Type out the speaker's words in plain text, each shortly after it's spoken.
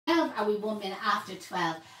are we 1 minute after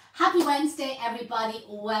 12? Happy Wednesday, everybody.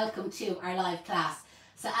 Welcome to our live class.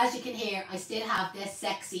 So as you can hear, I still have this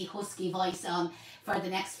sexy husky voice on for the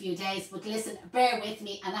next few days. But listen, bear with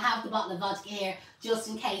me, and I have the bottle of vodka here just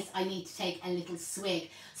in case I need to take a little swig.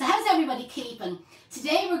 So how's everybody keeping?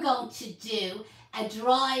 Today we're going to do a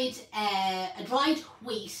dried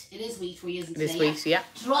wheat. It is wheat we're using today. It is wheat, yeah.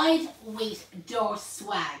 Dried wheat door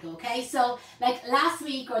swag. Okay, so like last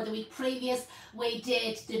week or the week previous, we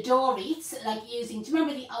did the door eats, like using, do you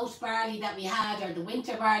remember the oat barley that we had, or the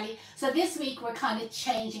winter barley? So this week we're kind of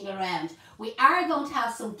changing around. We are going to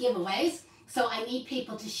have some giveaways, so I need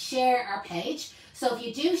people to share our page. So if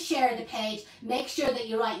you do share the page, make sure that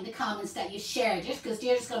you write in the comments that you shared it, because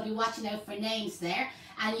Deirdre's going to be watching out for names there,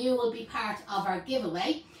 and you will be part of our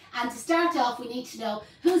giveaway. And to start off, we need to know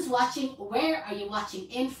who's watching, where are you watching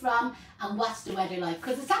in from, and what's the weather like?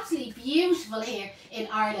 Because it's absolutely beautiful here in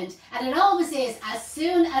Ireland, and it always is. As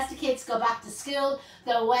soon as the kids go back to school,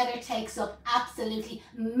 the weather takes up absolutely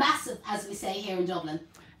massive, as we say here in Dublin.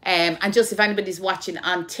 And just if anybody's watching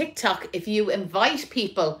on TikTok, if you invite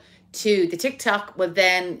people to the TikTok, well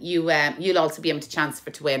then you'll also be able to chance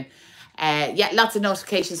for to win. Yeah, lots of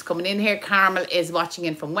notifications coming in here. Carmel is watching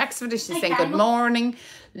in from Wexford. She's saying good morning.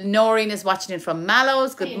 Noreen is watching in from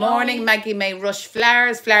Mallows. Good morning. Noreen. Maggie May Rush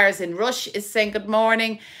Flowers in Rush is saying good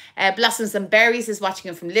morning. Blossoms and Berries is watching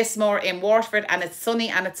in from Lismore in Waterford, and it's sunny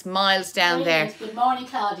and it's miles down there. Good morning,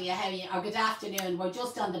 Claudia. How are you? Or good afternoon. We're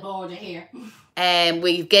just on the border here.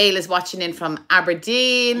 Gail is watching in from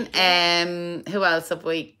Aberdeen. Who else have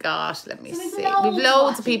we got? Let me see. We've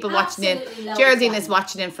loads of people watching in. Geraldine is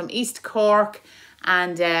watching in from East Cork,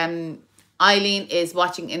 and Eileen is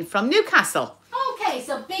watching in from Newcastle. Okay,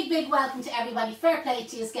 so big welcome to everybody. Fair play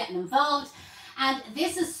to you getting involved. And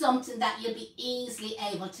this is something that you'll be easily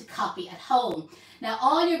able to copy at home. Now,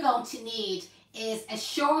 all you're going to need is a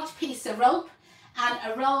short piece of rope and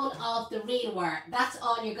a roll of the reel wire. That's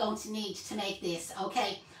all you're going to need to make this,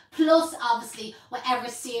 okay? Plus, obviously, whatever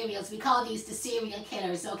cereals, we call these the cereal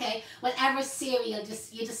killers, okay? Whatever cereal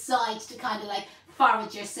you decide to kind of like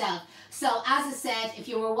forage yourself. So, as I said, if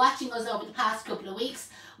you were watching us over the past couple of weeks,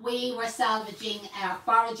 we were salvaging our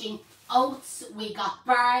foraging oats, we got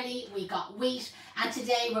barley, we got wheat, and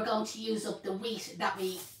today we're going to use up the wheat that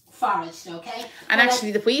we foraged, okay? And but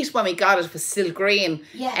actually the wheat when we got it was still green,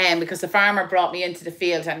 yeah. Because the farmer brought me into the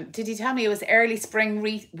field, and did he tell me it was early spring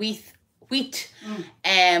wheat?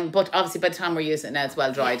 But obviously by the time we're using it now it's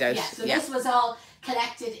well dried out. Yeah, so this was all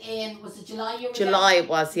collected in, was it July you were July there? It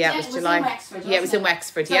was, yeah, it was July. In Wexford, yeah, it was in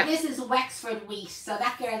Wexford, so yeah. This is Wexford wheat. So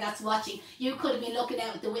that girl that's watching, you could have been looking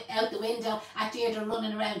out the window at Deirdre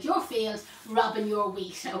running around your field robbing your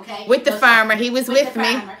wheat, okay? With the farmer, he was with me.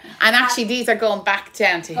 And actually these are going back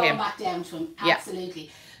down to him. Going back down to him, absolutely.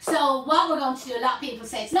 Yeah. So what we're going to do, a lot of people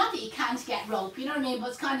say, it's not that you can't get rope, you know what I mean? But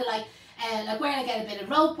it's kind of like where I get a bit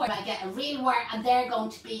of rope, where I get a reel wire, and they're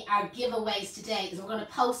going to be our giveaways today. Because we're going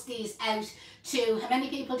to post these out to, how many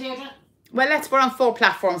people, Deirdre? Well, we're on 4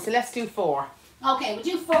 platforms, so let's do 4. Okay, we'll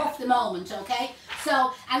do 4 for the moment, okay?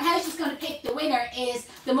 So, and how she's going to pick the winner is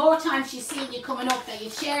the more times she's seen you coming up that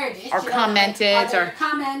you've shared it. Or commented. Or you're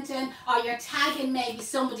commenting, or you're tagging maybe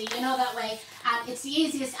somebody, you know, that way. And it's the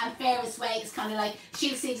easiest and fairest way. It's kind of like,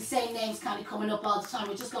 she'll see the same names kind of coming up all the time.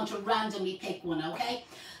 We're just going to randomly pick one, okay?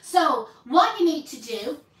 So, what you need to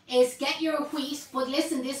do is get your wheat, but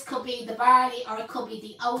listen, this could be the barley or it could be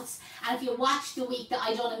the oats. And if you watch the week that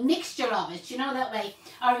I done a mixture of it, you know, that way.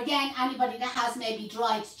 Or again, anybody that has maybe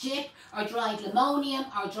dried gyp or dried limonium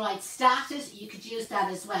or dried status, you could use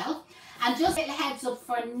that as well. And just a heads up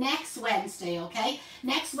for next Wednesday, okay?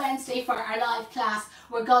 Next Wednesday for our live class,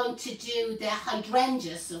 we're going to do the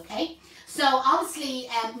hydrangeas, okay? So obviously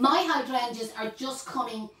my hydrangeas are just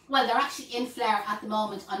coming, well, they're actually in flower at the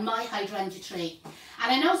moment on my hydrangea tree.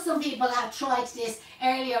 And I know some people have tried this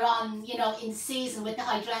earlier on, you know, in season with the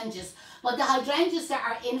hydrangeas. But the hydrangeas that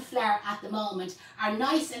are in flower at the moment are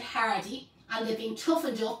nice and hardy, and they've been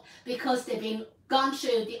toughened up because they've been gone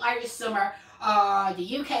through the Irish summer or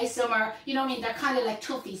the UK summer, you know what I mean? They're kind of like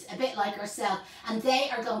toughies, a bit like ourselves, and they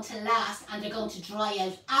are going to last and they're going to dry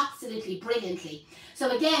out absolutely brilliantly.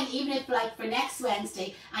 So again, even if like for next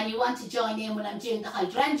Wednesday and you want to join in when I'm doing the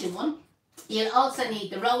hydrangea one, you'll also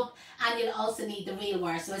need the rope and you'll also need the reel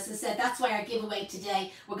wire. So as I said, that's why our giveaway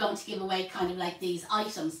today, we're going to give away kind of like these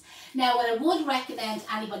items. Now, what I would recommend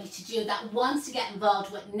anybody to do that wants to get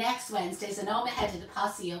involved with next Wednesday, so now I'm ahead of the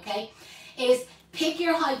posse, okay, is pick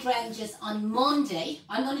your hydrangeas on Monday.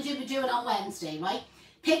 I'm going to do it on Wednesday, right?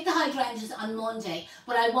 Pick the hydrangeas on Monday,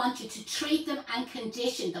 but I want you to treat them and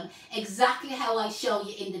condition them exactly how I show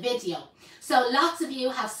you in the video. So lots of you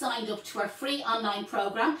have signed up to our free online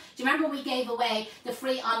program. Do you remember we gave away the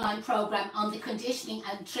free online program on the conditioning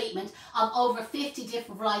and treatment of over 50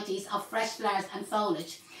 different varieties of fresh flowers and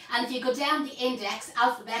foliage? And if you go down the index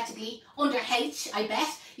alphabetically under H, I bet,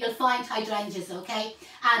 you'll find hydrangeas, okay?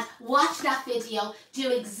 And watch that video,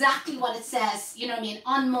 do exactly what it says, you know what I mean,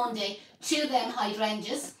 on Monday to them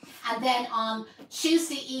hydrangeas. And then on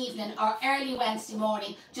Tuesday evening or early Wednesday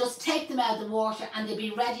morning, just take them out of the water and they'll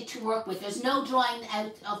be ready to work with. There's no drying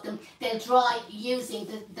out of them. They'll dry using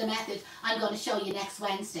the method I'm going to show you next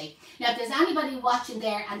Wednesday. Now, if there's anybody watching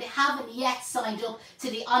there and they haven't yet signed up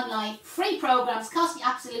to the online free programs, cost you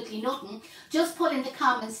absolutely nothing, just put in the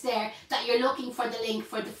comments there that you're looking for the link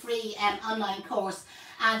for the free online course.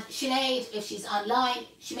 And Sinead, if she's online,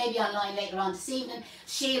 she may be online later on this evening,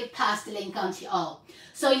 she'll pass the link on to you all.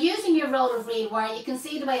 So using your roll of reel wire, you can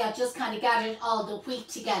see the way I've just kind of gathered all the wheat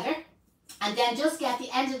together. And then just get the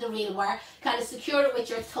end of the reel wire, kind of secure it with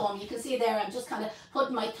your thumb. You can see there I'm just kind of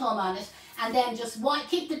putting my thumb on it. And then just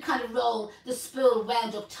keep the kind of roll, the spool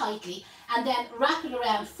wound up tightly. And then wrap it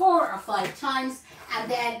around 4 or 5 times. And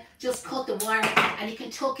then just cut the wire. And you can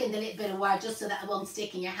tuck in the little bit of wire just so that it won't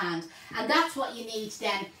stick in your hand. And that's what you need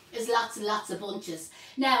then, is lots and lots of bunches.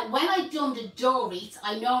 Now, when I've done the dough wreaths,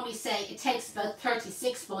 I normally say it takes about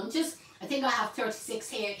 36 bunches. I think I have 36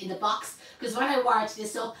 here in the box, because when I wired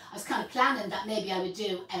this up, I was kind of planning that maybe I would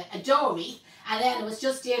do a dough wreath. And then it was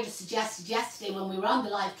just Deirdre suggested yesterday when we were on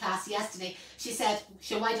the live class yesterday, she said,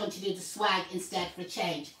 sure, why don't you do the swag instead for a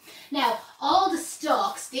change? Now, all the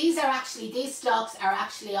stalks, these stalks are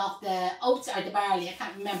actually off the oats or the barley, I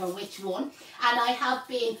can't remember which one. And I have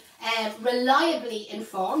been reliably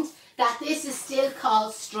informed that this is still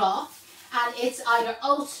called straw. And it's either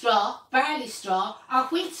oat straw, barley straw or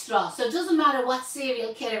wheat straw. So it doesn't matter what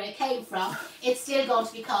cereal killer it came from, it's still going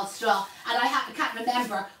to be called straw. And I can't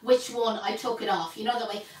remember which one I took it off. You know, that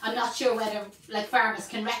way I'm not sure whether like farmers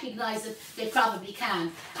can recognise it. They probably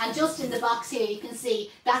can. And just in the box here you can see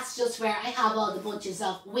that's just where I have all the bunches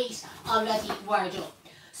of wheat already wired up.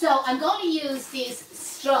 So I'm going to use these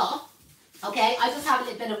straw. Okay, I just have a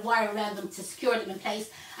little bit of wire around them to secure them in place.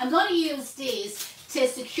 I'm going to use these to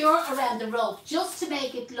secure around the rope just to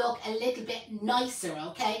make it look a little bit nicer,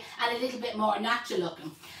 okay, and a little bit more natural looking.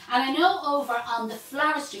 And I know over on the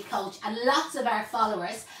Floristry Coach, and lots of our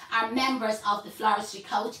followers are members of the Floristry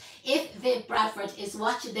Coach. If Viv Bradford is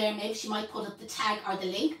watching there, maybe she might put up the tag or the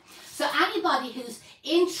link. So anybody who's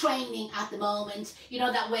in training at the moment, you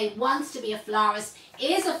know, that way wants to be a florist,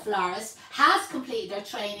 is a florist, has completed their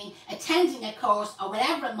training, attending a course or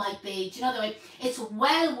whatever it might be, do you know the way, it's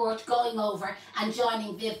well worth going over and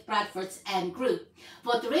joining Viv Bradford's group.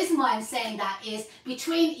 But the reason why I'm saying that is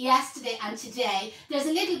between yesterday and today, there's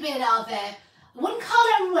a little bit of a, I wouldn't call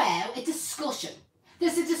it a row, a discussion.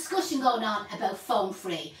 There's a discussion going on about foam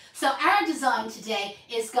free. So our design today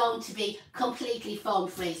is going to be completely foam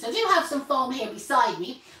free. So I do have some foam here beside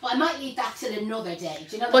me, but I might leave that till another day.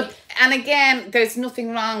 Do you know what I mean? And again, there's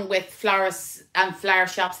nothing wrong with florists and flower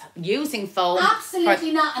shops using foam.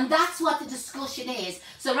 Absolutely not, and that's what the discussion is.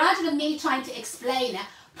 So rather than me trying to explain it,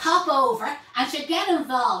 pop over and should get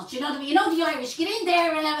involved. You know what I mean? You know the Irish, get in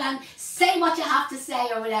there and say what you have to say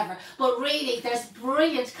or whatever. But really, there's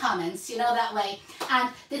brilliant comments, you know, that way. And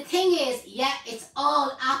the thing is, yeah, it's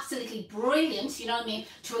all absolutely brilliant, you know what I mean,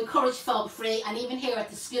 to encourage foam free. And even here at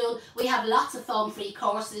the school, we have lots of foam free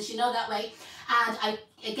courses, you know, that way. And I,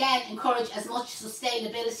 again, encourage as much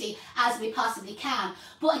sustainability as we possibly can.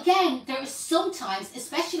 But again, there is sometimes,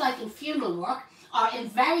 especially like in funeral work, or in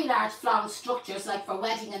very large floral structures like for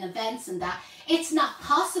wedding and events and that, it's not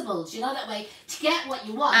possible, do you know that way, to get what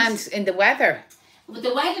you want. And in the weather. With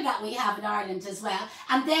the weather that we have in Ireland as well.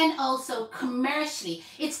 And then also commercially,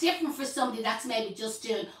 it's different for somebody that's maybe just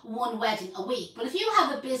doing one wedding a week. But if you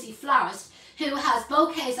have a busy florist who has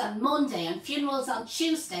bouquets on Monday and funerals on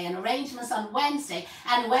Tuesday and arrangements on Wednesday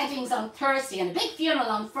and weddings on Thursday and a big funeral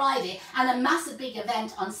on Friday and a massive big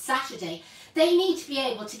event on Saturday, they need to be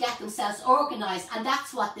able to get themselves organised, and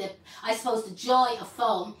that's what I suppose the joy of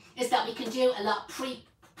foam is, that we can do a lot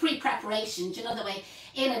pre-preparation, you know, the way,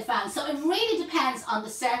 in advance. So it really depends on the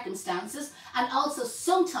circumstances, and also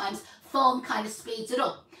sometimes foam kind of speeds it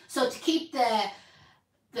up. So to keep the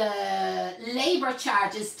labour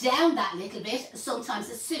charges down that little bit, sometimes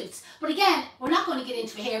it suits. But again, we're not going to get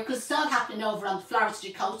into it here because it's all happening over on the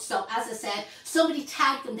Floristry Coach. So as I said, somebody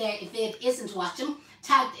tagged them there if Viv isn't watching.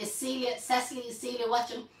 Tagged is Celia, Cecily, is Celia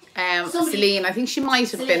watching? Celine, I think she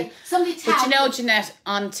might have been. Somebody But tagged you know, me. Jeanette,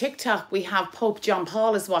 on TikTok we have Pope John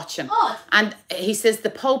Paul is watching. Oh. And he says the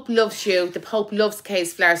Pope loves you. The Pope loves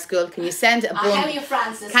Case Flower School. Can you send a bundle? How are you,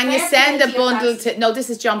 Francis? Can you Fair send play a to you, bundle Francis. to... No, this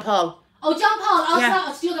is John Paul. Oh, John Paul. Oh, Yeah.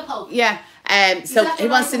 it's the other Pope. Yeah. So that the he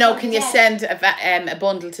wants to right know, one can you again? send a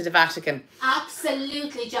bundle to the Vatican?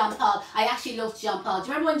 Absolutely, John Paul. I actually loved John Paul. Do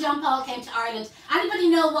you remember when John Paul came to Ireland? Anybody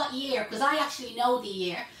know what year? Because I actually know the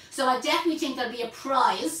year. So I definitely think there'll be a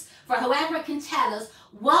prize for whoever can tell us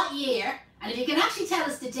what year. And if you can actually tell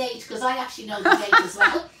us the date, because I actually know the date as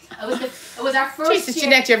well. It was our first Jesus, year.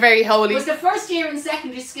 Jeanette, you're very holy. It was the first year in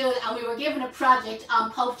secondary school, and we were given a project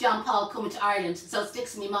on Pope John Paul coming to Ireland, so it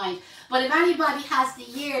sticks in my mind. But if anybody has the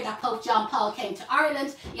year that Pope John Paul came to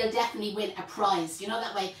Ireland, you'll definitely win a prize. You know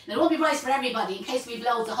that way. Now, it won't be a prize for everybody, in case we've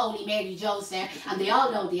loads of Holy Mary Joes there, and they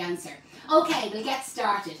all know the answer. Okay, we'll get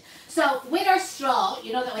started. So with our straw,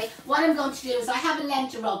 you know that way, what I'm going to do is I have a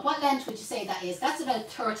length of rope. What length would you say that is? That's about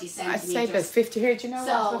 30 I'd centimetres. say about 50 here, do you know?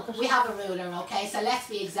 So we have a ruler, okay? So let's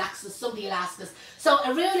be exact, so somebody will ask us. So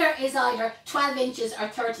a ruler is either 12 inches or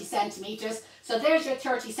 30 centimetres. So there's your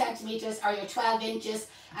 30 centimetres or your 12 inches.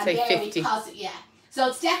 And Say there 50. we posit, yeah. So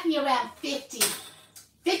it's definitely around 50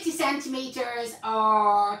 centimetres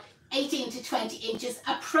or 18 to 20 inches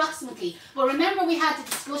approximately. But remember we had the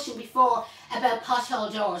discussion before about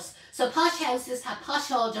pothole doors. So posh houses have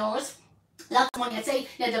pothole doors. Lots of money. I'd say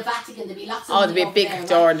now the Vatican, there'd be lots of Oh, money there'd be a over big there,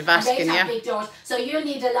 door right? in the Vatican, And they'd have yeah. big doors. So you'll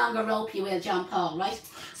need a longer rope, you will, John Paul, right?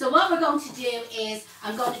 So what we're going to do is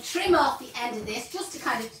I'm going to trim off the end of this just to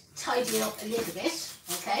kind of tidy it up a little bit,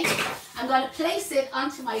 okay? I'm going to place it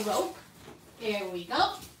onto my rope. Here we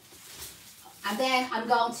go. And then I'm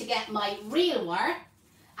going to get my reel wire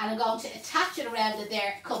and I'm going to attach it around it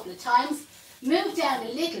there a couple of times. Move down a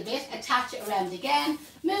little bit, attach it around again.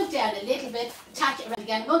 Move down a little bit, attach it around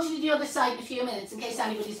again. I'm going to do the other side in a few minutes in case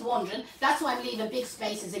anybody's wondering. That's why I'm leaving big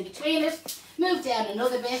spaces in between it. Move down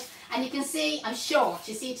another bit and you can see I'm short,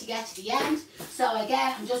 you see, to get to the end. So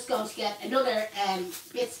again, I'm just going to get another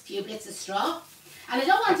few bits of straw. And I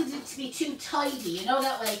don't want it to be too tidy, you know,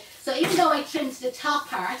 that way. So even though I trimmed the top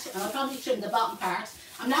part, and I'll probably trim the bottom part,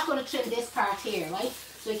 I'm not going to trim this part here, right?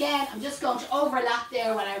 So again, I'm just going to overlap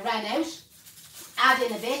there when I ran out. Add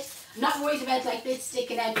in a bit. I'm not worried about like bits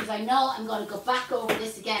sticking out because I know I'm going to go back over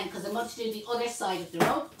this again because I'm going to do the other side of the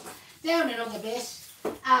rope. Down another bit.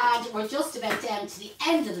 And we're just about down to the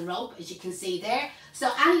end of the rope, as you can see there. So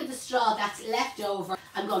any of the straw that's left over,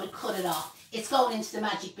 I'm going to cut it off. It's going into the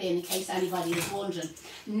magic bin in case anybody is wondering.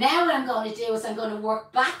 Now what I'm going to do is I'm going to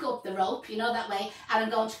work back up the rope, you know, that way, and I'm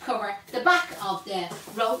going to cover the back of the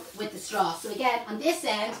rope with the straw. So again, on this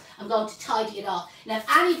end, I'm going to tidy it off. Now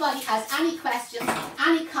if anybody has any questions,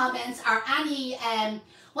 any comments, or any,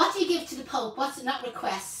 what do you give to the Pope? What's it, not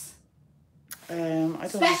requests? I don't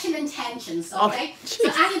Special intentions, okay? Oh,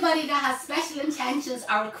 So anybody that has special intentions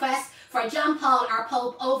or requests for John Paul or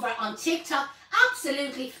Pope over on TikTok,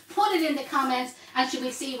 absolutely put it in the comments and should we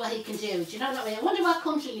see what he can do. Do you know that way? I wonder what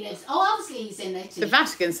country he lives. Oh, obviously he's in Italy. The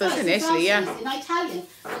Vatican, so it's in it's Italy, yeah. In Italian.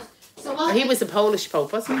 So what? He was the Polish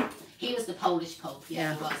Pope, wasn't he? He was the Polish Pope, yeah,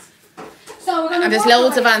 Yeah. he was. So we're going to And there's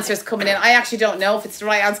loads of answers coming in. I actually don't know if it's the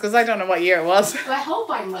right answer because I don't know what year it was. Well, I hope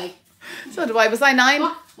I'm right. So do I. Was I 9?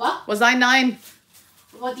 What? Was I 9?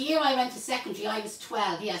 Well, the year I went to secondary, I was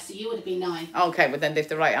 12. Yeah, so you would have been 9. Okay, but then they've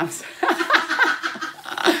the right answer.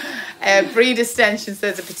 Breed Extension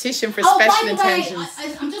says a petition for special intentions. By the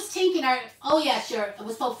way, I'm just thinking, oh yeah, sure, it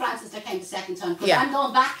was Pope Francis that came the second time. Because Yeah. I'm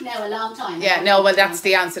going back now a long time. Yeah, no, well, that's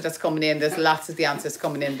the answer that's coming in. There's lots of the answers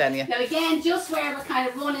coming in then, yeah. Now again, just where we're kind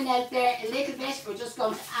of running out there a little bit, we're just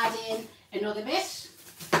going to add in another bit.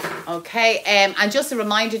 Okay, and just a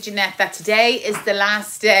reminder, Jeanette, that today is the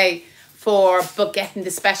last day for getting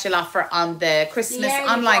the special offer on the Christmas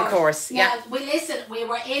online course. Now, Yeah. we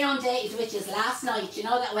were inundated, which is last night, you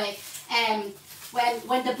know that way.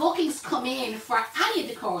 When the bookings come in for any of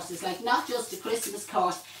the courses, like not just the Christmas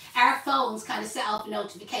course, our phones kind of set up a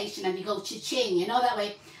notification and they go cha-ching, you know that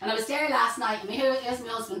way. And I was there last night and here's my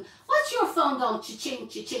husband, what's your phone going cha-ching,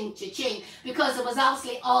 cha-ching, cha-ching? Because it was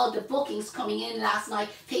obviously all the bookings coming in last night,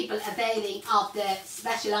 people availing of the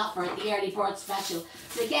special offer, the early bird special.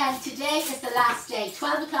 So again, today is the last day,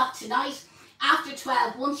 12 o'clock tonight. After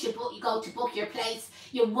 12, once you go to book your place,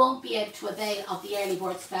 you won't be able to avail of the early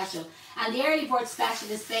bird special. And the early bird special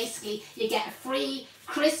is basically you get a free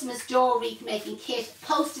Christmas door wreath making kit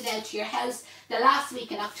posted out to your house the last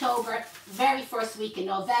week in October, very first week in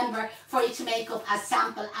November, for you to make up as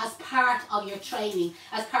sample as part of your training,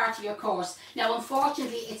 as part of your course. Now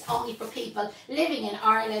unfortunately it's only for people living in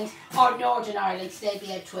Ireland or Northern Ireland, so they'll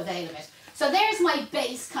be able to avail of it. So there's my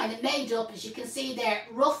base kind of made up, as you can see there,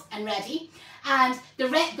 rough and ready. And the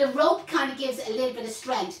rope kind of gives it a little bit of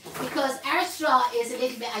strength, because our straw is a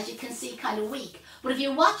little bit, as you can see, kind of weak. But if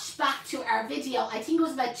you watch back to our video, I think it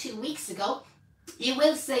was about 2 weeks ago, you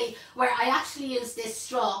will see where I actually used this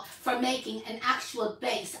straw for making an actual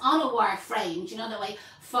base on a wire frame, do you know that way,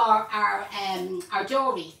 for our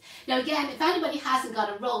door wreath. Now again, if anybody hasn't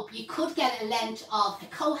got a rope, you could get a length of a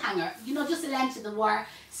coat hanger, you know, just a length of the wire,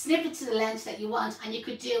 snip it to the length that you want, and you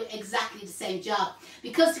could do exactly the same job.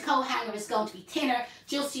 Because the coat hanger is going to be thinner,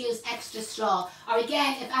 just use extra straw. Or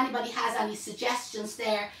again, if anybody has any suggestions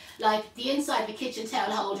there, like the inside of a kitchen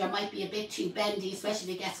towel holder might be a bit too bendy,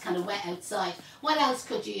 especially if it gets kind of wet outside. What else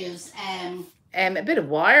could you use? A bit of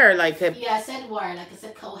wire, like a... Yeah, I said wire, like I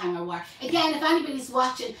said coat hanger wire. Again, if anybody's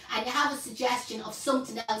watching and you have a suggestion of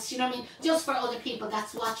something else, you know what I mean, just for other people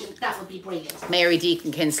that's watching, that would be brilliant. Mary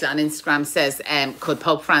Deacon Kinsler on Instagram says, could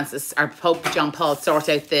Pope Francis or Pope John Paul sort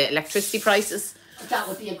out the electricity prices? That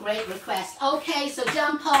would be a great request. Okay, so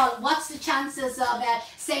John Paul, what's the chances of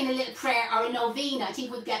saying a little prayer or a novena? I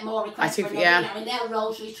think we'd get more requests for a novena or a little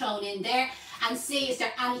rosary thrown in there, and see is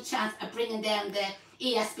there any chance of bringing down the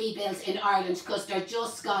ESB bills in Ireland, because they're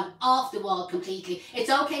just gone off the wall completely. It's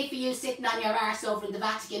okay for you sitting on your arse over in the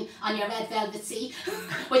Vatican on your red velvet seat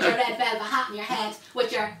with your red velvet hat on your head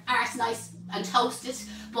with your arse nice and toasted,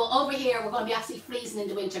 but over here we're going to be absolutely freezing in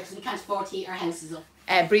the winter because we can't afford to heat our houses up.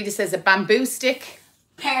 Breda says a bamboo stick.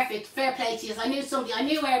 Perfect, fair play to you. I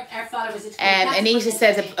knew our followers would. Anita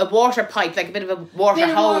says a water pipe, like a bit of a water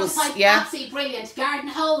hose. Water pipe, yeah, absolutely brilliant. Garden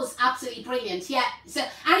hose, absolutely brilliant. Yeah. So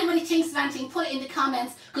anybody thinks of anything, put it in the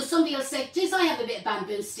comments, because somebody will say, "Geez, I have a bit of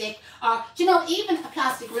bamboo stick," or do you know, even a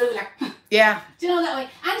plastic ruler. Yeah. Do you know that way?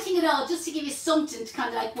 Anything at all, just to give you something to kind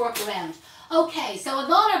of like work around. Okay, so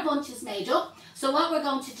I've all our bunches made up. So what we're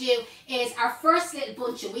going to do is our first little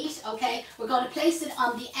bunch of wheat, okay, we're going to place it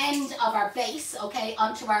on the end of our base, okay,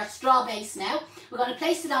 onto our straw base now. We're going to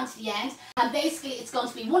place it onto the end, and basically it's going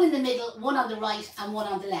to be one in the middle, one on the right and one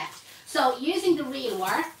on the left. So using the reel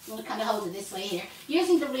wire, I'm going to kind of hold it this way here,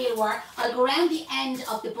 using the reel wire, I'll go around the end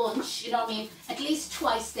of the bunch, you know what I mean, at least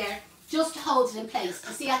twice there, just to hold it in place,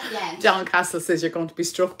 you see at the end. John Castle says you're going to be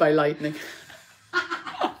struck by lightning.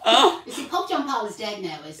 You see, Pope John Paul is dead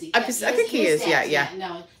now, is he? I think he is, yeah.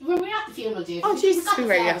 No, we're at the funeral, dude. Oh, Jesus, we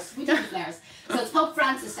we got the flowers. So it's Pope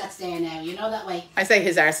Francis that's there now, you know that way. I say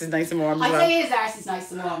his arse is nice and warm as well. I say his arse is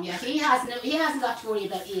nice and warm, yeah. He hasn't got to worry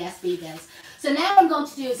about ESB bills. So now what I'm going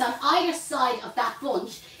to do is on either side of that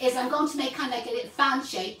bunch is I'm going to make kind of like a little fan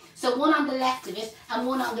shape. So one on the left of it and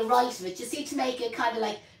one on the right of it. You see, to make it kind of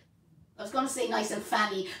like, I was going to say nice and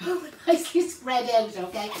fanny, nicely spread out,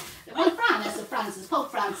 okay? Well, Francis,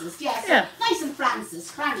 Pope Francis, yes, yeah, so nice and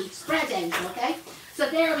fanny, spread out, okay? So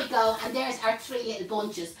there we go, and there's our 3 little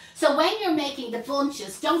bunches. So when you're making the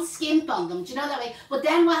bunches, don't skimp on them, do you know that way? But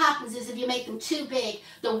then what happens is if you make them too big,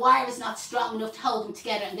 the wire is not strong enough to hold them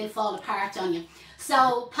together and they'll fall apart on you.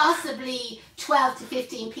 So possibly 12 to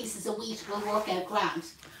 15 pieces of wheat will work out grand.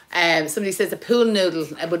 Somebody says a pool noodle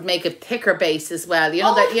would make a thicker base as well. You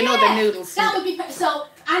know you know the noodles. That would be so.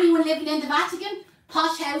 Anyone living in the Vatican,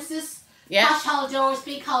 posh houses, posh hall doors,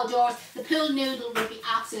 big hall doors, the pool noodle would be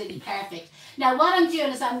absolutely perfect. Now what I'm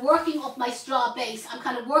doing is I'm working up my straw base. I'm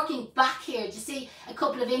kind of working back here, do you see, a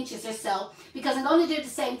couple of inches or so, because I'm going to do the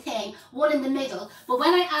same thing, one in the middle. But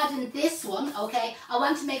when I add in this one, okay, I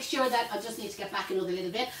want to make sure that, I just need to get back another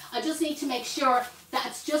little bit, I just need to make sure that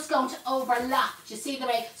it's just going to overlap, do you see the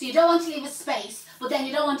way? So you don't want to leave a space, but then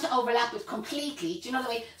you don't want to overlap it completely, do you know the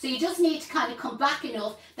way? So you just need to kind of come back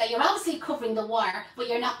enough that you're obviously covering the wire, but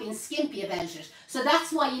you're not being skimpy about it. So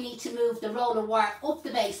that's why you need to move the roll of wire up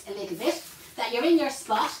the base a little bit, that you're in your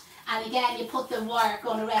spot, and again you put the wire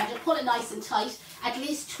going around it, pull it nice and tight, at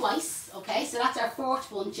least twice, okay, so that's our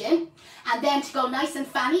 4th bunch in. And then to go nice and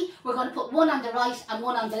fanny, we're going to put one on the right and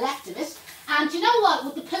one on the left of it. And you know what,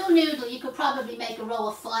 with the pool noodle you could probably make a row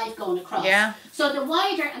of 5 going across. Yeah. So the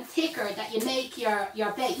wider and thicker that you make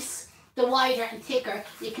your base, the wider and thicker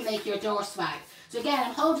you can make your door swag. So again,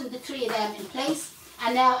 I'm holding the 3 of them in place,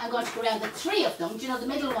 and now I'm going to go around the 3 of them, do you know, the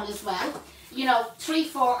middle one as well, you know, 3,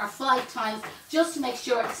 4 or 5 times, just to make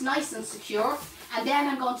sure it's nice and secure. And then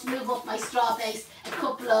I'm going to move up my straw base a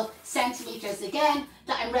couple of centimetres again,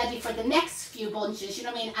 that I'm ready for the next few bunches, you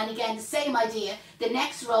know what I mean? And again, the same idea. The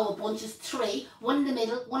next row of bunches, 3, one in the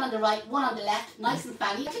middle, one on the right, one on the left, nice and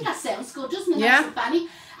fanny. I think that sounds good, doesn't it? Yeah. Nice and fanny.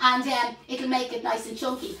 And it'll make it nice and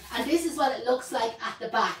chunky. And this is what it looks like at the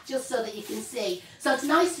back, just so that you can see. So it's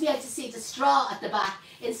nice to be able to see the straw at the back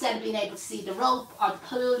instead of being able to see the rope or the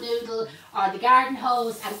pool noodle or the garden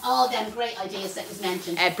hose and all them great ideas that was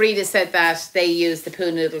mentioned. Breda said that they use the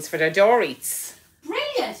pool noodles for their door eats.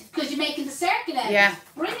 Brilliant, because you're making the circle end. Yeah.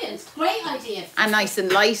 Brilliant, great idea. And nice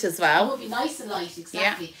and light as It well. would be nice and light,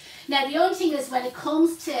 exactly. Now the only thing is when it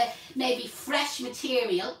comes to maybe fresh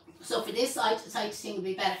material, so for this side thing would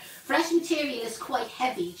be better. Fresh material is quite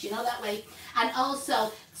heavy, do you know that way? And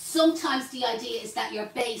also, sometimes the idea is that your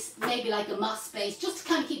base, maybe like a moss base, just to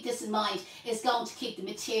kind of keep this in mind, is going to keep the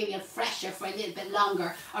material fresher for a little bit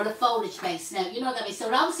longer, or a foliage base. Now, you know that way. So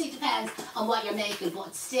it obviously depends on what you're making, but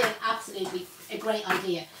it's still absolutely a great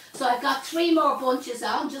idea. So I've got 3 more bunches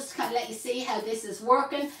on, just to kind of let you see how this is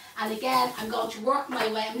working. And again, I'm going to work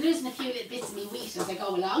my way. I'm losing a few little bits of my wheat as I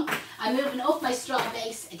go along. I'm moving up my straw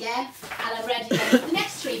base again, and I'm ready to go with the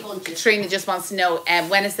next 3 bunches. Trina just wants to know,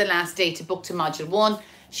 when is the last day to book to Module 1?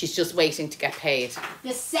 She's just waiting to get paid. The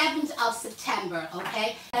 7th of September,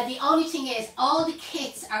 okay? Now the only thing is, all the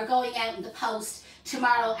kits are going out in the post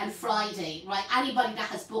tomorrow and Friday, right? Anybody that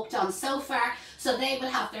has booked on so far, so they will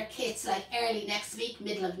have their kits like early next week,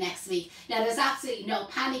 middle of next week. Now there's absolutely no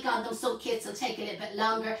panic on them. Some kits will take a little bit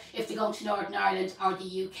longer if they're going to Northern Ireland or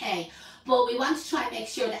the UK. But we want to try and make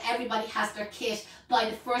sure that everybody has their kit by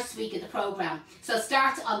the first week of the programme. So it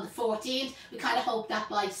starts on the 14th. We kind of hope that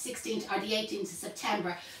by the 16th or the 18th of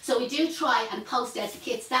September. So we do try and post out the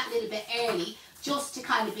kits that little bit early, just to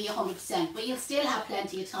kind of be 100%. But you'll still have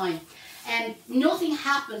plenty of time. And nothing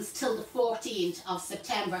happens till the 14th of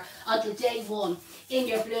September until day 1 in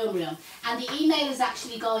your bloom room. And the email is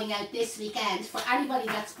actually going out this weekend for anybody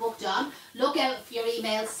that's booked on. Look out for your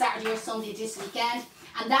email Saturday or Sunday this weekend.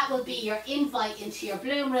 And that will be your invite into your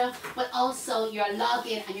bloom room, but also your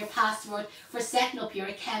login and your password for setting up your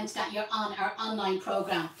account that you're on our online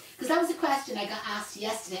program. Because that was a question I got asked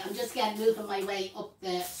yesterday. I'm just again moving my way up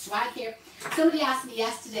the swag here. Somebody asked me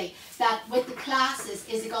yesterday that with the classes,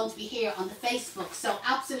 is it going to be here on the Facebook? So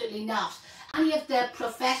absolutely not. Any of the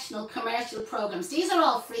professional commercial programs, these are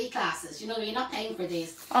all free classes, you know, you're not paying for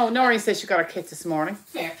these. Oh, Noreen says she got her kit this morning.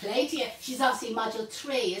 Fair play to you. She's obviously module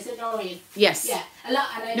 3, is it, Noreen? Yes. Yeah. A lot.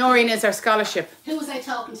 And Noreen is our scholarship. Who was I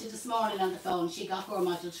talking to this morning on the phone? She got her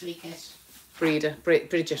module 3 kit. Bridget.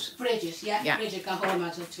 Bridget, yeah. Bridget got her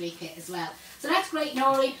module 3 kit as well. So that's great,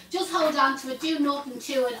 Noreen. Just hold on to it. Do nothing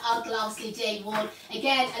to it until obviously day 1.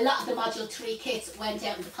 Again, a lot of the module 3 kits went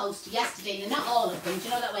out in the post yesterday. Now, not all of them, do you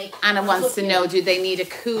know that way? Anna wants to know, do they need a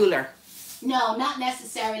cooler? No, not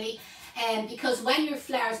necessarily. Because when your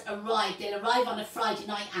flowers arrive, they'll arrive on a Friday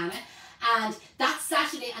night, Anna. And that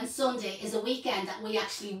Saturday and Sunday is a weekend that we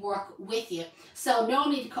actually work with you. So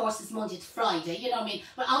normally the course is Monday to Friday, you know what I mean?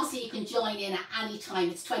 But obviously you can join in at any time.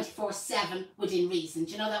 It's 24/7 within reason.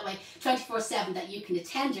 Do you know that way? 24/7 that you can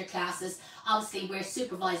attend your classes. Obviously we're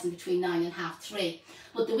supervising between 9 and half 3.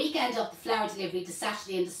 But the weekend of the flower delivery, the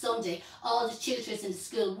Saturday and the Sunday, all the tutors in the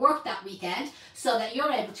school work that weekend so that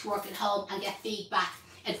you're able to work at home and get feedback,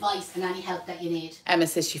 advice and any help that you need. Emma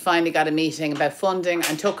says she finally got a meeting about funding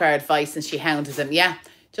and took our advice and she hounded them. Yeah,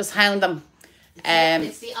 just hound them.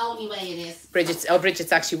 It's the only way it is.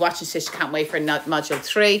 Bridget's actually watching, says she can't wait for module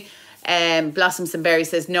 3. Blossoms and Berry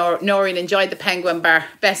says Noreen enjoyed the penguin bar,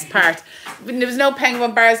 best part. There was no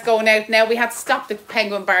penguin bars going out now. We had to stop the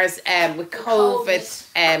penguin bars with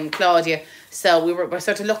COVID. Claudia. So we're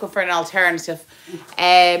sort of looking for an alternative.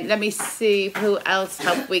 Let me see who else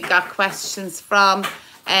have we got questions from.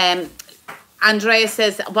 Andrea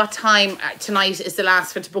says, what time tonight is the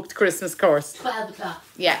last for to book the Christmas course? 12 o'clock.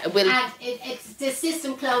 Yeah, it will. And it's the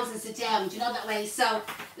system closes it down, do you know that way? So,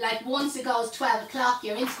 like, once it goes 12 o'clock,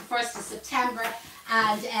 you're into the 1st of September,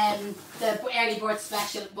 and the early bird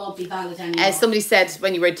special won't be valid anymore. As somebody said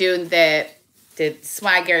when you were doing the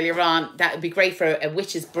swag earlier on, that would be great for a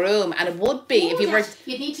witch's broom, and it would be if you were.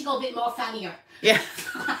 You'd need to go a bit more fannier. Yeah.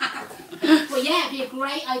 But yeah, it'd be a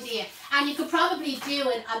great idea. And you could probably do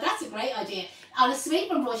it, that's a great idea, on a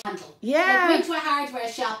sweeping brush handle. Yeah. Like, go to a hardware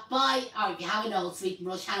shop, buy, or you have an old sweeping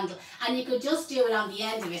brush handle, and you could just do it on the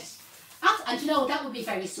end of it. And you know, that would be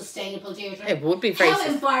very sustainable, Deirdre. It would be very How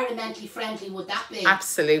environmentally friendly would that be?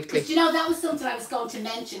 Absolutely. But you know, that was something I was going to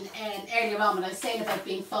mention earlier on when I was saying about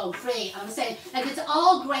being foam free. And I was saying, like, it's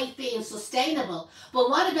all great being sustainable,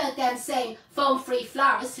 but what about them saying foam free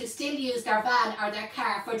florists who still use their van or their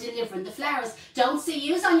car for delivering the flowers? Don't see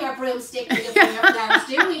yous on your broomstick delivering your flowers,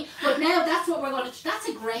 do we? But now that's what we're going to, that's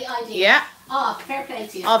a great idea. Yeah. Oh, fair play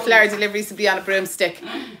to you. All flower deliveries will be on a broomstick,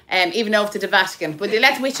 even over to the Vatican. Would they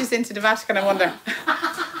let witches into the Vatican, I wonder?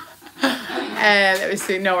 Let me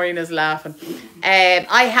see, Noreena's laughing.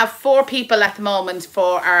 I have 4 people at the moment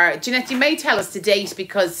for our... Janette, you may tell us the date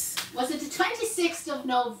because... Was it the 26th of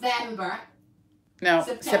November? No,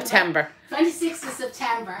 September. 26th of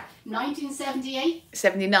September, 1978?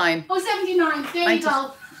 79. Oh, 79. There you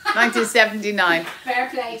go. 1979. Fair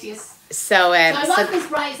play to you. So I wasn't as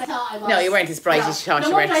bright as I thought I was. No, you weren't as bright as you thought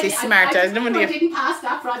you were. She's smart. I didn't pass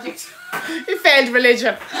that project. You failed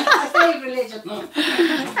religion. I failed religion.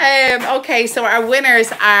 Okay, so our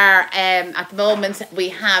winners are, at the moment, we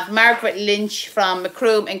have Margaret Lynch from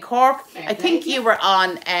Macroom in Cork. I think you were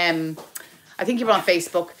on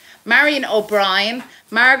Facebook. Marion O'Brien,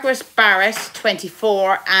 Margaret Barrett,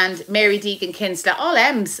 24, and Mary Deegan Kinsler, all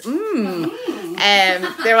M's.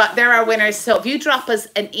 They're our winners. So if you drop us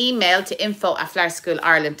an email to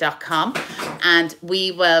info@flowerschoolireland.com, and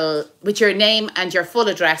we will, with your name and your full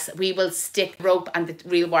address, we will stick rope and the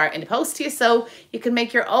real wire in the post to you, so you can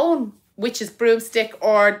make your own witch's broomstick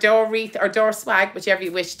or door wreath or door swag, whichever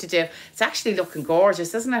you wish to do. It's actually looking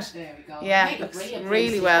gorgeous, isn't it? There we go. Yeah, looks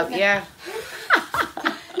really well. Yeah.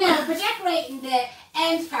 Now, for decorating the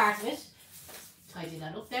end part of it, tidy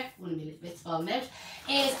that up there, one of my little bits falling out,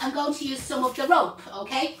 is I'm going to use some of the rope,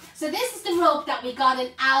 okay? So this is the rope that we got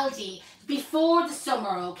in Aldi before the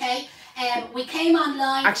summer, okay? We came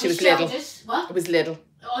online. Actually, it was little. What? It was little.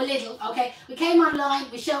 Oh, little, okay. We came online,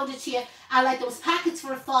 we showed it to you, and like there was packets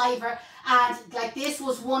for $5, and like this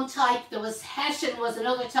was one type, there was Hessian was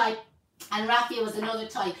another type, and raffia was another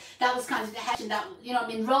type. That was kind of the Hessian, that, you know,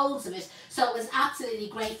 in rolls of it. So it was absolutely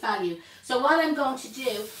great value. So what I'm going to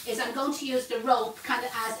do is I'm going to use the rope kind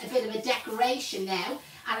of as a bit of a decoration now,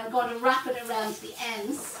 and I'm going to wrap it around the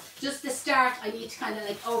ends. Just to start, I need to kind of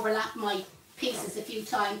like overlap my pieces a few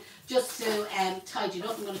times just to tidy it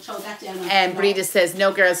up. I'm going to throw that down. Breda says,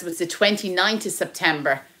 no girls, it was the 29th of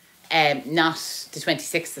September. Not the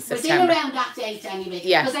 26th of September. It was in around that date anyway.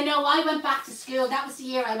 Yeah. Because I know I went back to school, that was the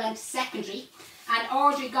year I went to secondary, and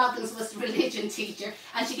Audrey Goggins was the religion teacher,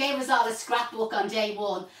 and she gave us all a scrapbook on day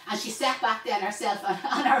 1, and she sat back then herself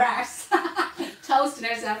on her arse, toasting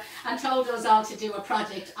herself, and told us all to do a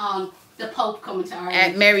project on the Pope coming to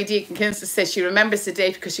Ireland. Mary Deacon Kinsler says she remembers the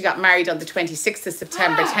date because she got married on the 26th of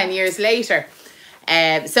September, 10 years later.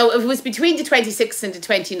 So it was between the 26th and the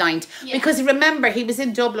 29th, because remember he was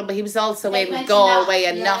in Dublin, but he was also in Galway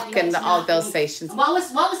and Knock and all those stations. And what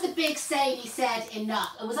was the big saying he said in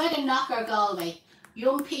Knock? It was either Knock or Galway.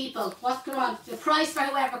 Young people, what's going on? The prize for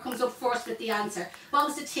whoever comes up first with the answer. What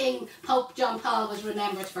was the thing Pope John Paul was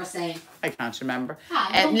remembered for saying? I can't remember.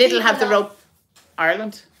 Little have the rope.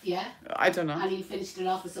 Ireland? Yeah. I don't know. And he finished it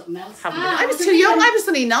off with something else. I was too young. I was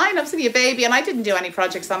only 9. I was only a baby, and I didn't do any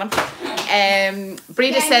projects on him.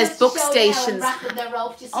 Breda says book stations.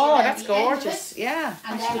 Oh, that's gorgeous. Yeah.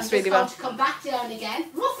 And then I'm just going to come back down again.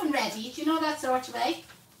 Rough and ready. Do you know that sort of way?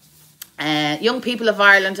 Young people of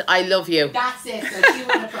Ireland, I love you. That's it. So you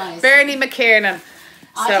win a prize. Bernie McKiernan.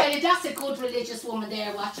 I'll tell you, that's a good religious woman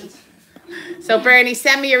there watching. So Bernie,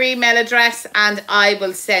 send me your email address and I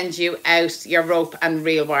will send you out your rope and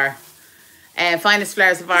reel wire. Finest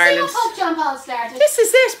Flowers of Ireland. See what Pope John Paul started? This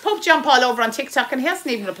is it. Pope John Paul over on TikTok, and he hasn't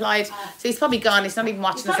even replied. So he's probably gone. He's not even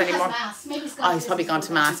watching us anymore. Mass. Maybe he's probably gone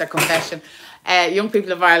to Mass or confession. Young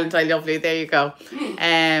people of Ireland, I love you. There you go.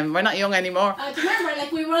 We're not young anymore. Do you remember,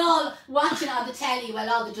 like we were all watching on the telly, well,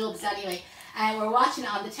 all the dubs anyway. We're watching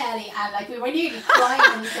it on the telly, and like we were nearly crying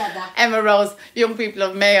when he said that. Emma Rose, young people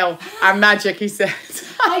of Mayo are magic, he said.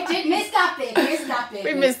 I did miss that bit.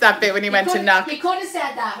 We missed that bit when he went to Knock. He could have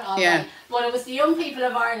said that, all right. But it was the young people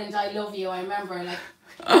of Ireland, I love you. I remember, like.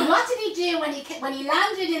 And what did he do when he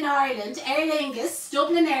landed in Ireland? Aer Lingus,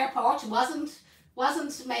 Dublin Airport,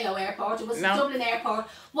 wasn't Mayo Airport, it was Dublin Airport.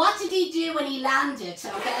 What did he do when he landed?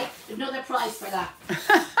 Okay, another prize for that.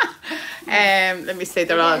 Let me say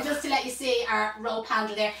they're all. Just to let you see our rope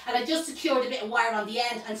handle there, and I just secured a bit of wire on the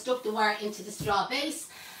end and stuck the wire into the straw base.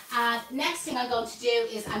 And next thing I'm going to do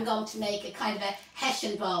is I'm going to make a kind of a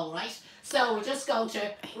Hessian bow, right? So we're just going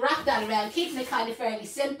to wrap that around, keeping it kind of fairly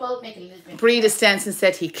simple, make it a little bit. Breda Stenson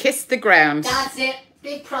said he kissed the ground. That's it.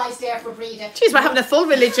 Big prize there for Breda. Jeez, we're having a full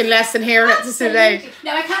religion lesson here today.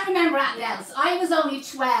 Now, I can't remember anything else. I was only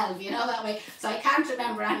 12, you know, that way. So I can't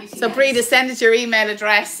remember anything else. Breda, send us your email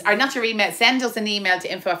address, or not your email, send us an email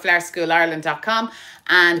to info@flowerschoolireland.com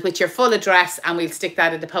and with your full address, and we'll stick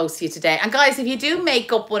that in the post to you today. And guys, if you do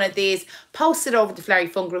make up one of these, post it over the Flary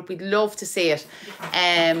Fun group. We'd love to see it.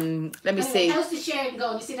 Let me see. How's the sharing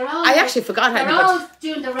going? You see, they're all... I actually forgot how they're all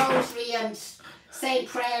doing the rosary and... saying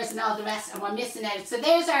prayers and all the rest, and we're missing out. So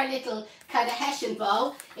there's our little kind of Hessian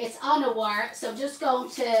bow. It's on a wire, so I'm just going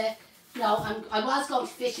to, I was going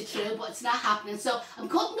to fish it through, but it's not happening. So I'm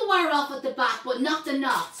cutting the wire off at the back, but not the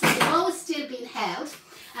knot. So the bow is still being held.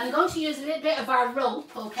 And I'm going to use a little bit of our rope,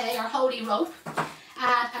 okay, our holy rope. And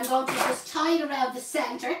I'm going to just tie it around the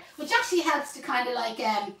centre, which actually helps to kind of like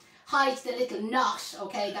hide the little knot,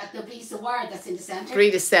 okay, that the piece of wire that's in the centre.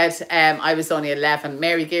 Rita said, I was only 11.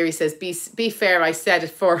 Mary Geary says, be fair, I said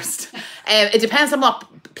it first. It depends on what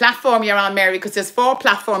platform you're on, Mary, because there's 4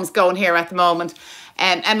 platforms going here at the moment.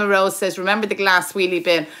 Emma Rose says, remember the glass wheelie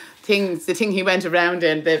bin? The thing he went around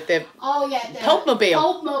in, the Pope Mobile.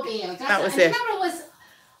 Pope Mobile. That was it. Remember,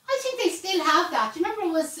 I think they still have that. Do you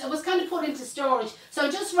remember it was kind of put into storage? So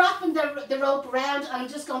I'm just wrapping the rope around, and I'm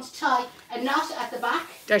just going to tie a knot at the back.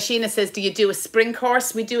 Darshina says, do you do a spring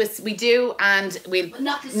course? We do, and we'll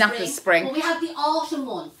not the spring. Well, we have the autumn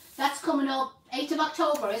one. That's coming up 8th of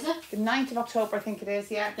October, is it? The 9th of October, I think it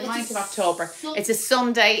is, yeah. The 9th of October. It's a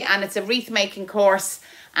Sunday, and it's a wreath making course,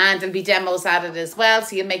 and there'll be demos at it as well.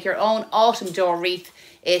 So you'll make your own autumn door wreath.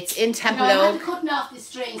 It's in Temple I Oak. had to cutting off the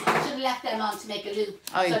strings. I should have left them on to make a loop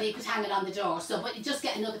so that you could hang it on the door. So, but you just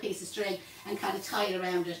get another piece of string and kind of tie it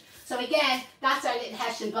around it. So again, that's our little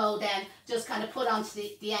Hessian bow then, just kind of put onto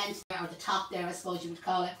the end there, or the top there, I suppose you would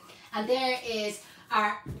call it. And there is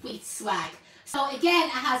our wheat swag. So again,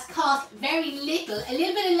 it has cost very little, a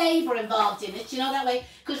little bit of labour involved in it, you know, that way.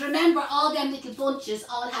 Because remember, all them little bunches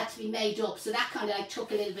all had to be made up. So that kind of like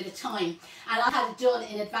took a little bit of time. And I had it done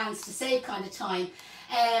in advance to save kind of time.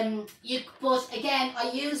 But again,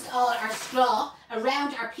 I used all our straw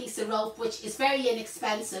around our piece of rope, which is very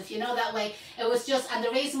inexpensive, you know, that way. It was just, and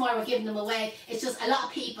the reason why we're giving them away, it's just a lot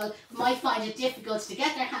of people might find it difficult to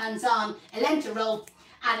get their hands on a length of rope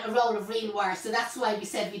and a roll of reel wire. So that's why we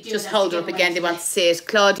said we do just hold it up again, they want to see it.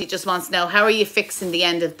 Claudia just wants to know, how are you fixing the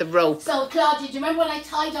end of the rope? So Claudia, do you remember when I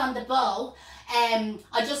tied on the bow?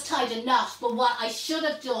 I just tied a knot, but what I should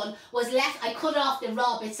have done was I cut off the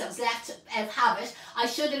raw bits that was left have it. I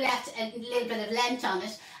should have left a little bit of length on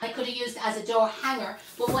it. I could have used it as a door hanger,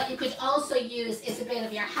 but what you could also use is a bit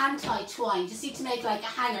of your hand-tied twine, you see, to make like a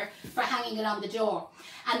hanger for hanging it on the door.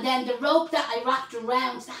 And then the rope that I wrapped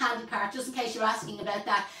around the handle part, just in case you're asking about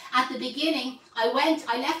that, at the beginning, I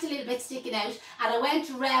left a little bit sticking out, and I went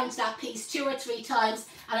around that piece 2 or 3 times,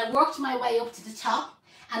 and I worked my way up to the top.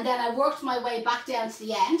 And then I worked my way back down to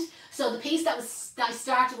the end. So the piece that I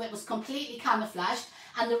started with was completely camouflaged.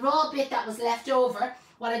 And the raw bit that was left over,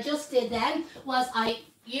 what I just did then was I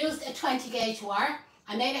used a 20 gauge wire.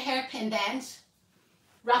 I made a hairpin bend,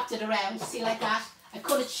 wrapped it around, see, like that. I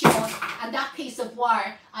cut it short, and that piece of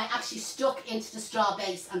wire I actually stuck into the straw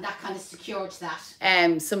base, and that kind of secured that.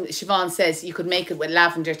 Siobhan says you could make it with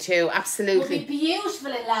lavender too. Absolutely. It would be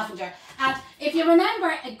beautiful in lavender. And if you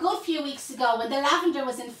remember a good few weeks ago, when the lavender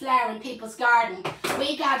was in flower in people's garden,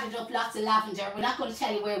 we gathered up lots of lavender. We're not going to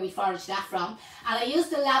tell you where we foraged that from. And I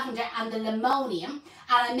used the lavender and the lemonium, and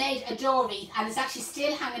I made a door wreath, and it's actually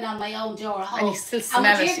still hanging on my own door at home. And you still smell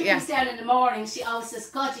and when it, Deirdre comes down in the morning, she always says,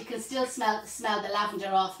 God, you can still smell the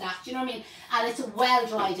lavender off that. Do you know what I mean? And it's well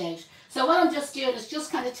dried out. So what I'm just doing is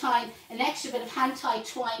just kind of tying an extra bit of hand-tied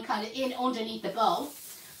twine kind of in underneath the bow.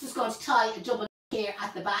 Just going to tie a double here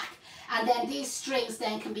at the back. And then these strings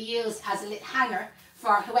then can be used as a little hanger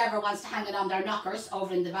for whoever wants to hang it on their knockers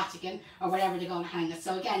over in the Vatican or wherever they're going to hang it.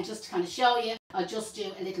 So again, just to kind of show you, I'll just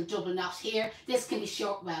do a little double knot here. This can be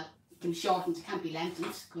short, well, it can be shortened, it can't be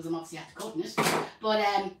lengthened because I'm obviously after cutting it. But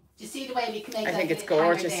do you see the way we can make that? I think it's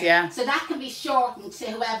gorgeous, yeah. So that can be shortened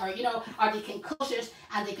to whoever, you know, or they can cut it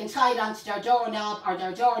and they can tie it onto their doorknob or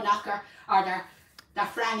their door knocker or their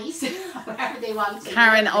frannies, whatever they want.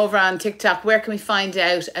 Karen over on TikTok, where can we find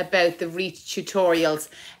out about the wreath tutorials?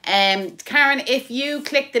 Karen, if you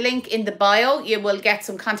click the link in the bio, you will get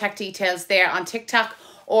some contact details there on TikTok,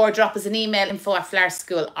 or drop us an email,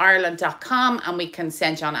 info@flowerschoolireland.com, and we can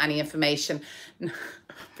send you on any information.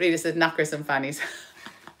 Breda said knockers and fannies.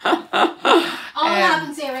 All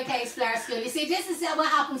happens here at Case Flower School. You see, this is what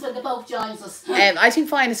happens when the Pope joins us. I think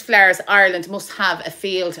Finest Flowers Ireland must have a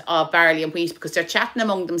field of barley and wheat, because they're chatting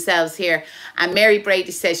among themselves here. And Mary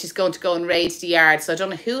Brady says she's going to go and raid the yard. So I don't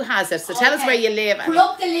know who has it. So tell us where you live. Put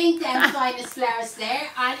up the link then, Finest Flowers there.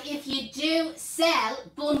 And if you do sell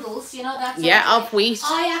bundles, you know, that's of wheat.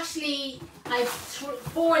 I've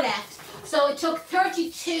 4 left. So it took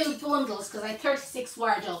 32 bundles because I had 36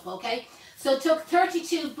 wired up, okay? So it took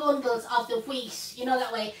 32 bundles of the wheat, you know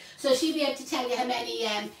that way. So she'd be able to tell you how many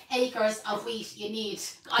acres of wheat you need.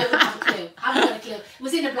 I wouldn't have a clue. Haven't got a clue. It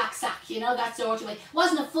was in a black sack, you know, that sort of way. It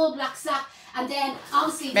wasn't a full black sack. And then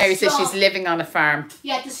obviously Mary straw, says she's living on a farm.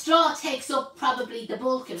 Yeah, the straw takes up probably the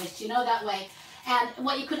bulk of it, you know that way. And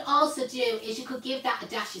what you could also do is you could give that a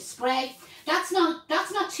dash of spray. That's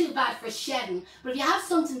not too bad for shedding, but if you have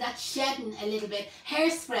something that's shedding a little bit,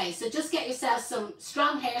 hairspray. So just get yourself some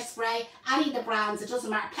strong hairspray, any of the brands, it doesn't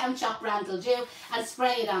matter, Pound Shop brand will do, and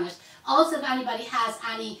spray it on it. Also, if anybody has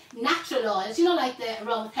any natural oils, you know, like the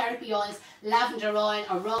aromatherapy oils, lavender oil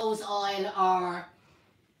or rose oil, or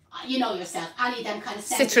you know yourself, any of them kind of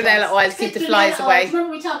citronella oil, keep the flies away.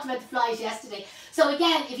 Remember we talked about the flies yesterday. So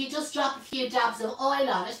again, if you just drop a few dabs of oil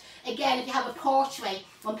on it, again, if you have a porchway,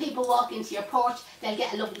 when people walk into your porch, they'll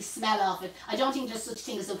get a lovely smell of it. I don't think there's such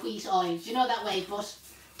thing as a wheat oil, do you know that way? But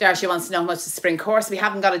Darcy wants to know how much the spring course. We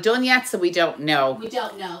haven't got it done yet, so we don't know. We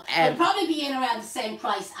don't know. It'll probably be in around the same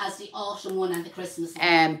price as the autumn one and the Christmas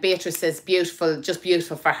one. Beatrice says, beautiful, just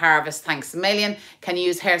beautiful for harvest. Thanks a million. Can you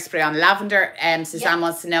use hairspray on lavender? Suzanne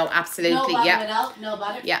wants to know. Absolutely. No bother at all. No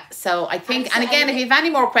bother. Yeah. So I think, and again, if you have any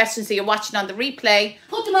more questions that you're watching on the replay,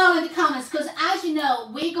 put them all in the comments, because as you know,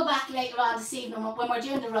 we go back later on this evening when we're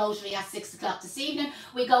doing the rosary at 6 o'clock this evening.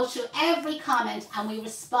 We go through every comment and we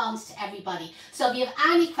respond to everybody. So if you have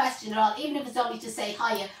any question at all, even if it's only to say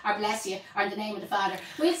hiya or bless you or in the name of the Father,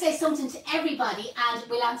 we'll say something to everybody and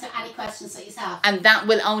we'll answer any questions that you have. And that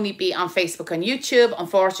will only be on Facebook and YouTube.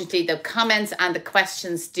 Unfortunately, the comments and the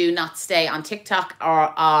questions do not stay on TikTok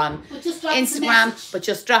or on Instagram, but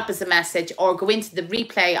just drop us a message or go into the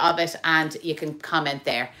replay of it and you can comment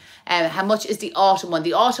there. How much is the autumn one?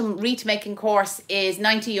 The autumn wreath making course is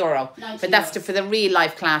 €90. But that's for the real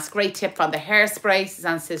life class. Great tip from the hairspray.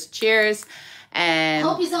 Suzanne says cheers.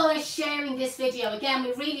 Hope you all are sharing this video. Again,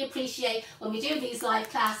 we really appreciate when we do these live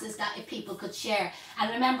classes that if people could share. And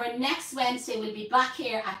remember, next Wednesday we'll be back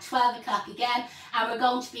here at 12 o'clock again, and we're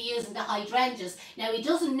going to be using the hydrangeas. Now, he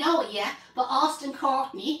doesn't know it yet, but Austin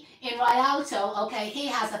Courtney in Rialto, okay, he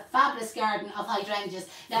has a fabulous garden of hydrangeas.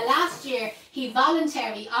 Now, last year he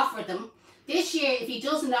voluntarily offered them. This year, if he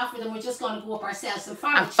doesn't offer them, we're just going to go up ourselves and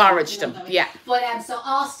forage them. Yeah. But so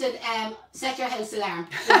Austin, set your house alarm.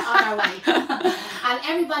 We're on our way. And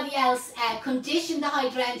everybody else, condition the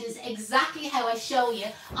hydrangeas exactly how I show you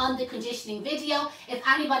on the conditioning video. If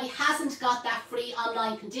anybody hasn't got that free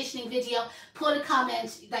online conditioning video, put a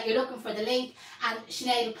comment that you're looking for the link, and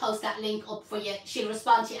Sinead will post that link up for you. She'll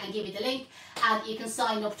respond to you and give you the link, and you can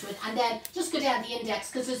sign up to it. And then just go down the index,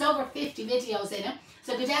 because there's over 50 videos in it.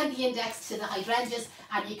 So go down the index to the hydrangeas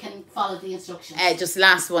and you can follow the instructions. Just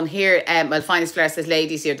last one here. Well, Finest Flare says,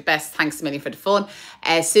 ladies, you're the best. Thanks a million for the fun.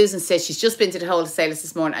 Susan says she's just been to the wholesalers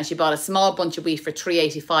this morning and she bought a small bunch of wheat for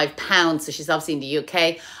 £385. So she's obviously in the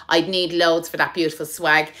UK. I'd need loads for that beautiful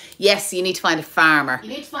swag. Yes, you need to find a farmer. You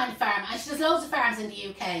need to find a farmer. And there's loads of farms in the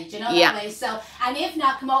UK. Do you know that way? So, and if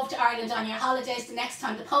not, come over to Ireland on your holidays the next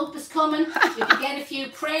time the Pope is coming. We can get a few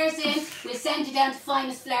prayers in. We'll send you down to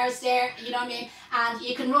Finest Flowers there. You know what I mean? And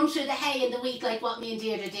you can run through the hay in the week like what me and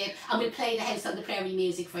Deirdre did, and we'll play the House on the Prairie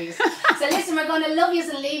music for you. So listen, we're going to love yous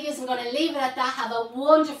and leave yous. We're going to leave it at that. Have a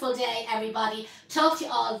wonderful day, everybody. Talk to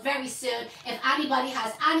you all very soon. If anybody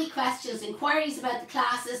has any questions, inquiries about the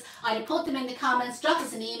classes, either put them in the comments, drop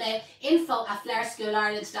us an email,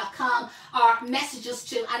 info@flowerschoolireland.com, or message us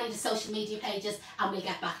to any of the social media pages and we'll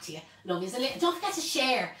get back to you. Love yous and leave. Don't forget to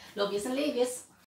share. Love yous and leave yous.